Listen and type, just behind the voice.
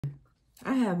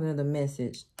I have another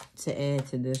message to add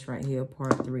to this right here,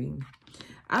 part 3.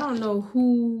 I don't know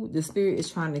who the spirit is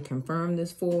trying to confirm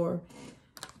this for.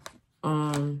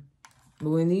 But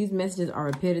when these messages are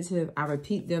repetitive, I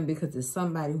repeat them because it's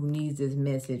somebody who needs this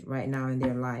message right now in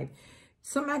their life.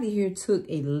 Somebody here took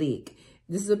a lick.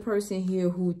 This is a person here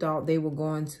who thought they were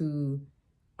going to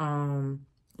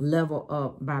level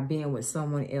up by being with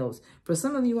someone else. For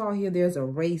some of you all here, there's a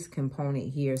race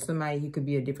component here. Somebody who could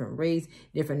be a different race,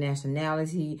 different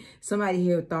nationality. Somebody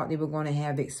here thought they were going to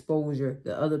have exposure.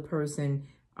 The other person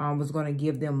was going to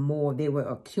give them more. They would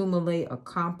accumulate,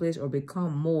 accomplish, or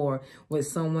become more with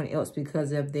someone else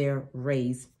because of their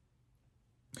race.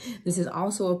 This is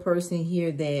also a person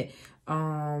here that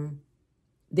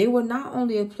they were not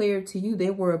only a player to you, they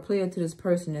were a player to this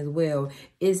person as well.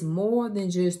 It's more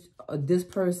than just this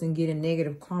person getting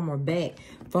negative karma back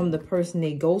from the person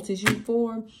they ghosted you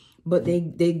for, but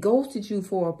they ghosted you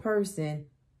for a person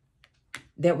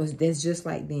that's just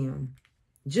like them.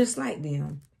 Just like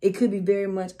them. It could be very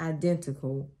much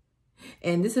identical.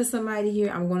 And this is somebody here,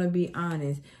 I'm going to be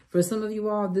honest. For some of you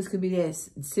all, this could be that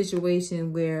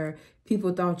situation where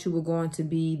people thought you were going to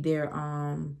be their,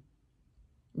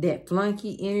 that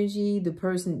flunky energy, the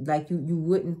person like you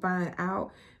wouldn't find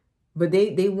out. But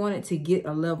they wanted to get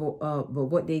a level up. But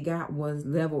what they got was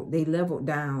they leveled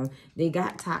down. They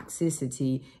got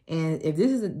toxicity. And if this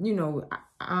is, you know,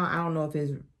 I don't know if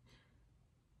it's,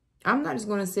 I'm not just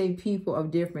going to say people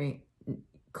of different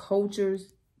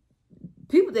cultures.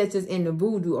 People that's just into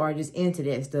voodoo are just into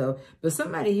that stuff. But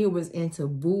somebody here was into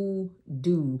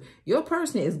voodoo. Your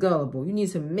person is gullible. You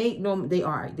need to make no, they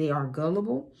are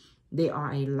gullible. They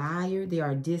are a liar. They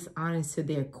are dishonest to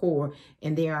their core.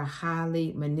 And they are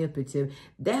highly manipulative.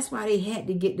 That's why they had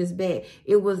to get this back.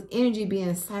 It was energy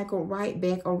being cycled right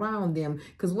back around them.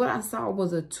 Because what I saw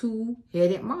was a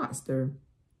two-headed monster.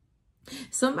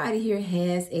 Somebody here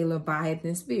has a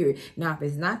Leviathan spirit. Now, if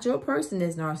it's not your person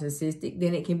that's narcissistic,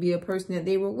 then it can be a person that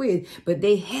they were with. But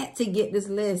they had to get this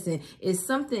lesson. It's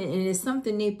something, and it's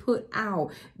something they put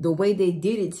out. The way they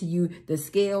did it to you, the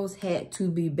scales had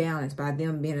to be balanced by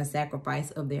them being a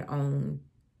sacrifice of their own.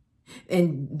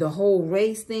 And the whole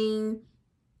race thing,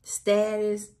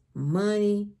 status,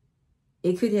 money,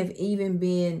 it could have even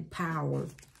been power.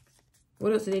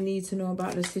 What else do they need to know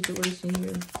about this situation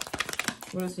here?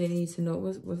 What else do they need to know?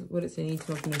 What does they need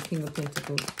to know from the King of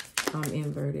Pentacles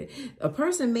inverted? A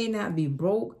person may not be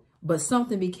broke, but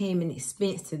something became an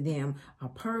expense to them. A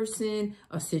person,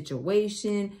 a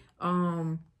situation.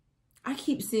 I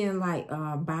keep seeing like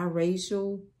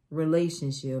biracial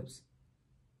relationships.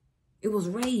 It was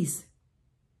race.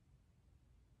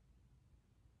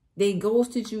 They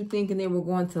ghosted you thinking they were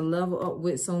going to level up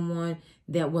with someone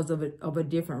that was of a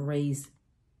different race.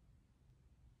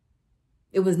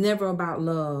 It was never about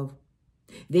love.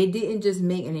 They didn't just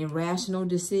make an irrational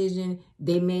decision.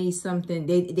 They made something.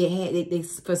 They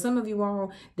for some of you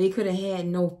all, they could have had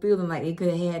no feeling, like they could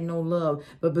have had no love.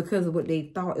 But because of what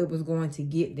they thought it was going to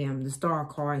get them, the star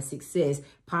card, success,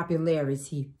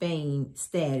 popularity, fame,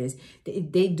 status,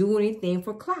 they do anything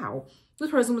for clout.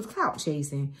 This person was clout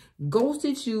chasing.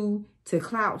 Ghosted you to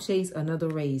clout chase another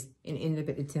race and ended up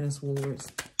at the Ten of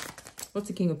Swords. What's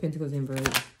the King of Pentacles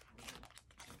inverted?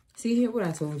 See here what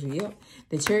I told you. Yep.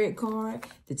 The Chariot card,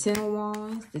 the Ten of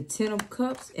Wands, the Ten of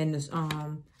Cups, and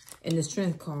the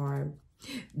Strength card.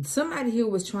 Somebody here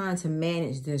was trying to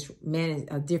manage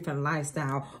a different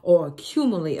lifestyle or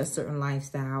accumulate a certain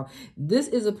lifestyle. This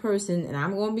is a person, and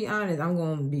I'm going to be honest, I'm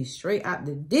going to be straight out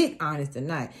the dick honest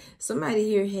tonight. Somebody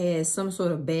here has some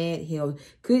sort of bad health.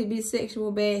 Could it be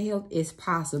sexual bad health? It's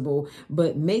possible.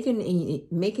 But making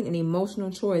an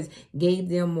emotional choice gave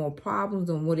them more problems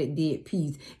than what it did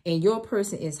peace. And your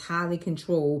person is highly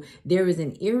controlled. There is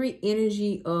an eerie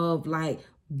energy of like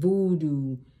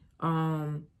voodoo.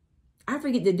 I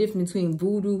forget the difference between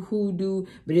voodoo, hoodoo,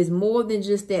 but it's more than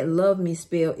just that love me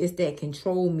spell. It's that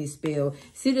control me spell.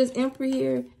 See this Emperor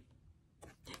here?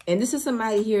 And this is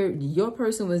somebody here, your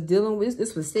person was dealing with,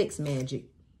 this was sex magic.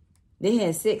 They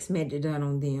had sex magic done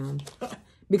on them.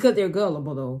 Because they're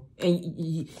gullible, though. And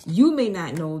you may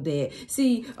not know that.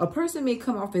 See, a person may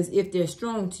come off as if they're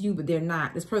strong to you, but they're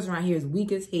not. This person right here is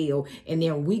weak as hell. And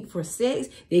they're weak for sex.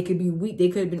 They could be weak. They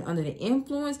could have been under the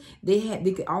influence. They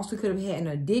could have had an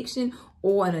addiction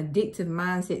or an addictive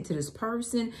mindset to this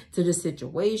person, to this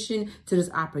situation, to this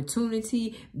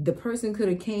opportunity. The person could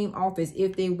have came off as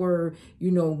if they were, you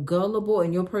know, gullible,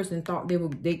 and your person thought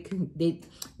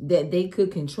that they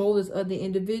could control this other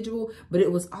individual, but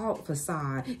it was all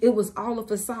facade. It was all a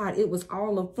facade. It was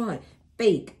all a front,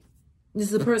 fake.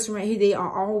 This is a person right here. They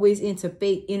are always into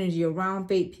fake energy, around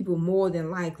fake people more than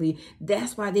likely.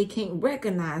 That's why they can't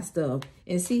recognize stuff.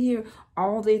 And see here,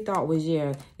 all they thought was,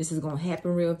 yeah, this is going to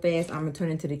happen real fast. I'm going to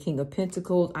turn into the King of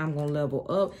Pentacles. I'm going to level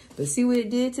up. But see what it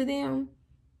did to them?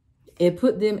 It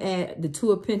put them at the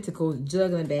Two of Pentacles,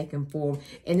 juggling back and forth.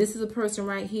 And this is a person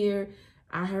right here.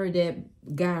 I heard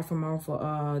that guy from off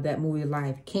of that movie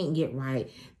Life can't get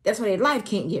right. That's why their life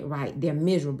can't get right. They're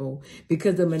miserable.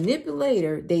 Because the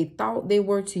manipulator, they thought they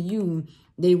were to you.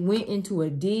 They went into a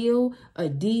deal, a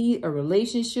deed, a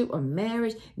relationship, a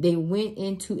marriage. They went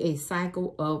into a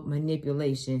cycle of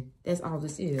manipulation. That's all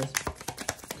this is.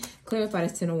 Clarify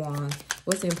this Ten of Wands.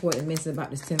 What's the important message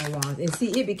about this Ten of Wands? And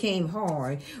see, it became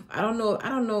hard. I don't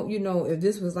know, you know, if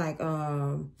this was like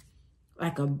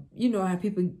you know, how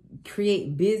people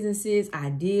create businesses,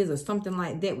 ideas, or something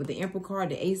like that with the Emperor card,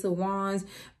 the Ace of Wands.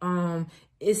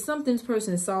 It's something this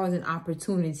person saw as an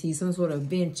opportunity, some sort of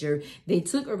venture. They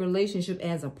took a relationship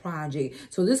as a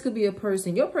project. So this could be a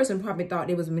person, your person probably thought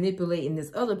they was manipulating this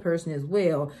other person as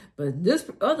well, but this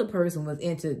other person was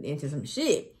into some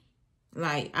shit.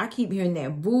 Like, I keep hearing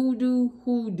that voodoo,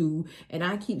 hoodoo, and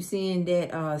I keep seeing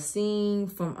that scene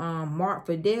from Marked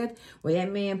for Death, where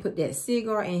that man put that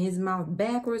cigar in his mouth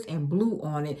backwards and blew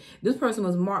on it. This person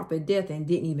was marked for death and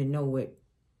didn't even know it.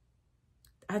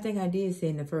 I think I did say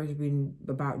in the first reading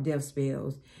about death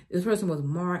spells. This person was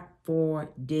marked for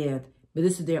death, but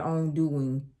this is their own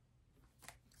doing.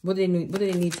 What do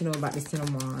they need to know about this Ten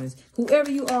of Wands?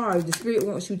 Whoever you are, the Spirit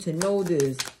wants you to know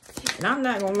this. And I'm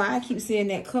not going to lie, I keep seeing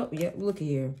that cup. Yep, look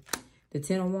here. The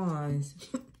Ten of Wands.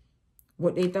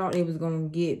 What they thought they was going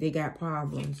to get, they got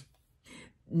problems.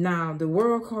 Now, the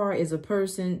World card is a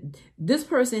person. This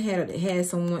person had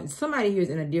someone, somebody here is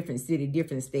in a different city,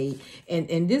 different state.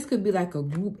 And this could be like a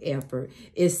group effort.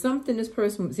 It's something this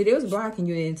person, see, they was blocking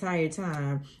you the entire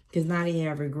time because now they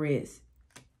have regrets.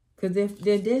 Because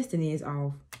their destiny is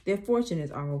off. Their fortune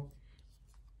is off.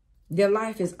 Their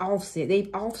life is offset. They've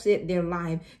offset their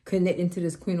life connecting to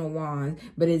this Queen of Wands.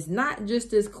 But it's not just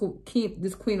this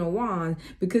Queen of Wands.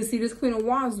 Because, see, this Queen of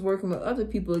Wands is working with other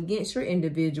people against your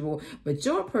individual. But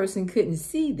your person couldn't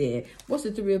see that. What's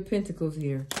the Three of Pentacles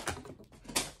here?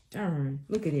 Darn.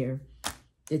 Look at here.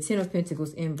 The Ten of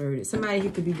Pentacles inverted. Somebody who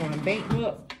could be going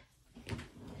bankrupt.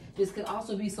 This could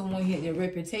also be someone here, their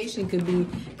reputation could be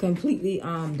completely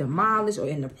demolished or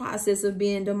in the process of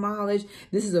being demolished.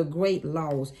 This is a great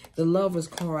loss. The Lover's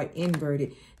card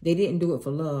inverted. They didn't do it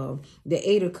for love. The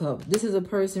Eight of Cups. This is a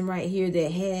person right here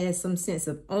that has some sense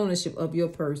of ownership of your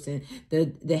person.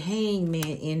 The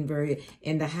Hangman inverted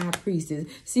and the High Priestess.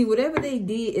 See, whatever they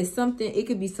did is something, it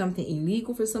could be something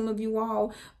illegal for some of you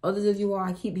all. Others of you all,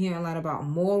 I keep hearing a lot about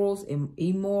morals and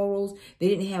immorals.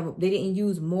 They didn't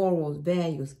use morals,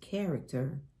 values,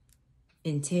 character,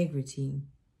 integrity.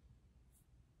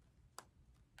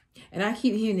 And I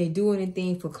keep hearing they do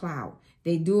anything for clout.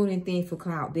 They do anything for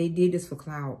clout. They did this for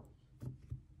clout.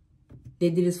 They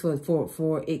did this for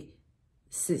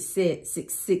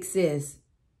success.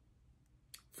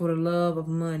 For the love of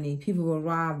money. People will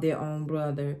rob their own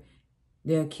brother.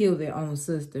 They'll kill their own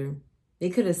sister.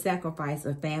 They could have sacrificed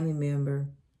a family member.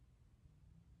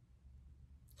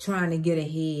 Trying to get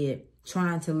ahead.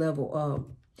 Trying to level up.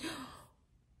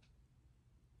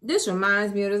 This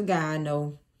reminds me of this guy I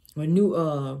know. A new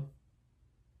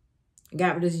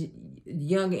got with this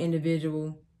younger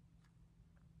individual.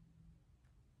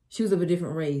 She was of a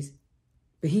different race.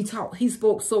 But he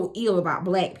spoke so ill about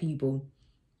black people.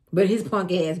 But his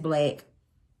punk ass black.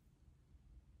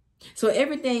 So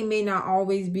everything may not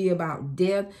always be about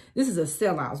death. This is a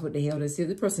sellout, is what the hell this is.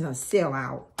 This person is a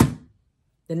sellout.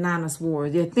 The Nine of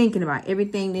Swords. They're thinking about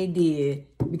everything they did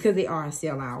because they are a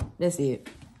sellout. That's it.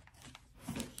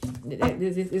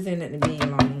 This ain't nothing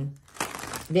being long.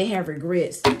 They have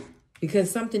regrets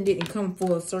because something didn't come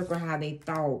full circle how they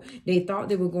thought. They thought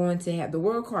they were going to have, the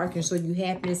World card can show you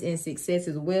happiness and success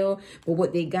as well. But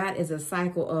what they got is a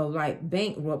cycle of like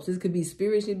bankrupts. This could be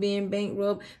spiritually being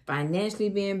bankrupt, financially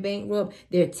being bankrupt.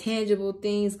 Their tangible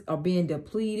things are being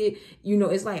depleted. You know,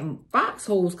 it's like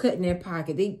foxholes cutting their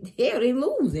pocket. They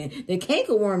losing. The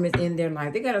cankerworm is in their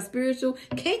life. They got a spiritual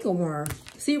cankerworm.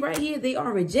 See right here, they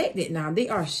are rejected now. They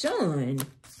are shunned.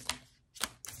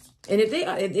 And if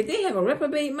they have a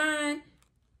reprobate mind,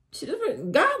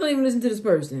 God don't even listen to this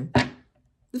person.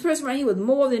 This person right here was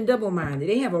more than double-minded.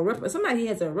 They have somebody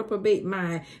has a reprobate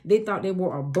mind. They thought they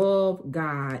were above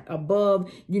God,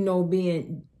 above, you know,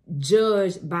 being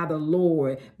judged by the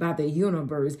Lord, by the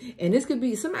universe. And this could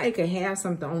be, somebody could have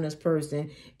something on this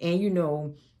person and, you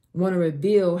know, want to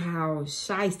reveal how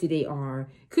shiesty they are.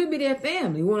 Could be their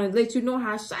family. Want to let you know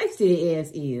how shiesty their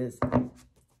ass is.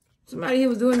 Somebody here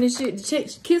was doing this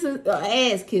shit, kissing,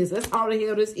 ass kisser. That's all the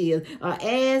hell this is.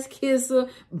 Ass kisser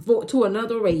to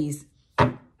another race.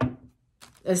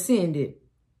 Ascended.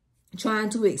 Trying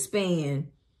to expand.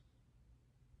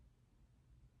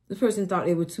 This person thought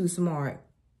they were too smart.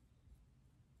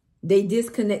 They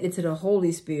disconnected to the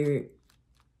Holy Spirit.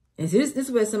 And so this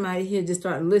is where somebody here just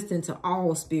started listening to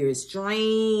all spirits.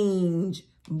 Strange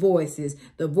voices.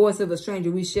 The voice of a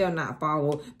stranger we shall not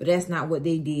follow. But that's not what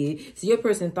they did. So your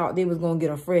person thought they was going to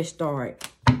get a fresh start.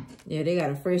 Yeah, they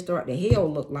got a fresh start. The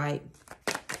hell look like.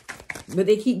 But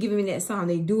they keep giving me that song.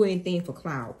 They do anything for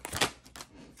clout.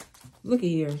 Look at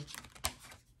here.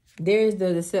 There's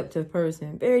the deceptive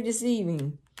person. Very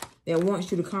deceiving. That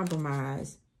wants you to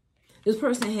compromise. This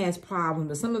person has problems.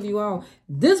 But some of you all,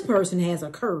 this person has a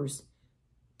curse.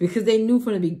 Because they knew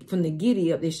from the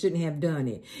giddy up they shouldn't have done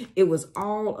it. It was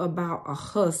all about a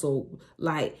hustle.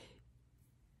 Like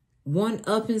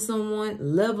one-upping someone,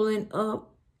 leveling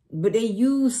up. But they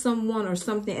use someone or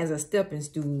something as a stepping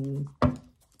stool.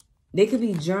 They could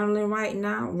be journaling right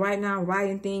now,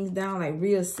 writing things down, like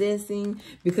reassessing.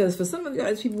 Because for some of you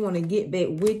guys, people want to get back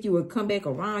with you or come back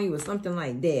around you or something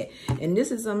like that. And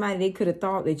this is somebody they could have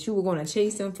thought that you were going to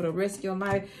chase them for the rest of your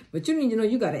life. But you need to know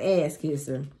you got an ass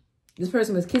kisser. This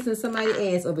person was kissing somebody's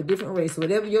ass of a different race. So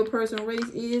whatever your person's race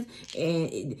is,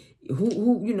 and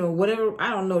who you know, whatever,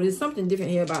 I don't know. There's something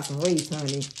different here about some race,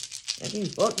 honey. Like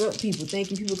these fucked up people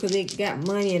thinking people because they got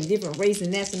money and different race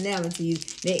and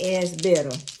nationalities, they ass better.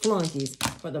 Flunkies.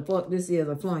 What the fuck this is,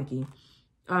 a flunky.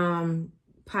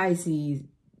 Pisces.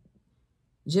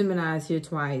 Gemini is here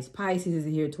twice. Pisces is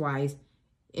here twice.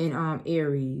 And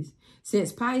Aries.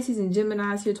 Since Pisces and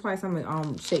Gemini is here twice, I'm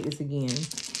gonna shake this again.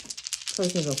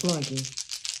 Person's a flunky.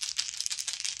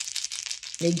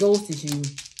 They ghosted you.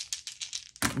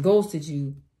 Ghosted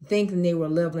you. Thinking they were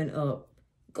leveling up.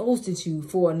 Ghosted you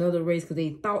for another race because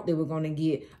they thought they were going to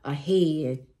get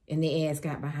ahead and their ass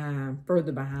got behind,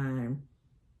 further behind.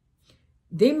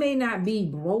 They may not be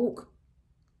broke,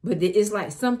 but it's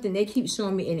like something, they keep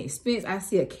showing me an expense. I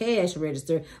see a cash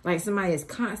register, like somebody is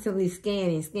constantly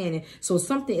scanning. So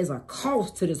something is a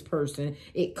cost to this person.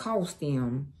 It cost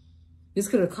them. This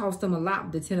could have cost them a lot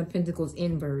with the Ten of Pentacles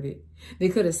inverted. They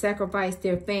could have sacrificed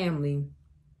their family.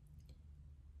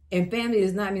 And family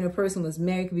does not mean a person was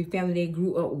married. It could be family they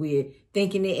grew up with,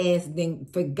 thinking they ass then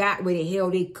forgot where the hell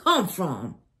they come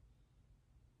from.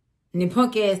 And then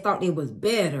punk ass thought they was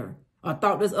better. Or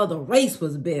thought this other race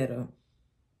was better.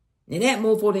 And that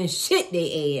mofo then shit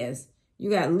they ass. You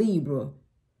got Libra,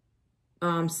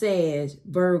 Sag,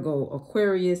 Virgo,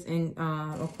 Aquarius, and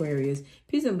Aquarius.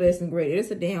 Peace and blessing, great. It's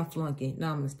a damn flunky.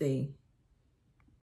 Namaste.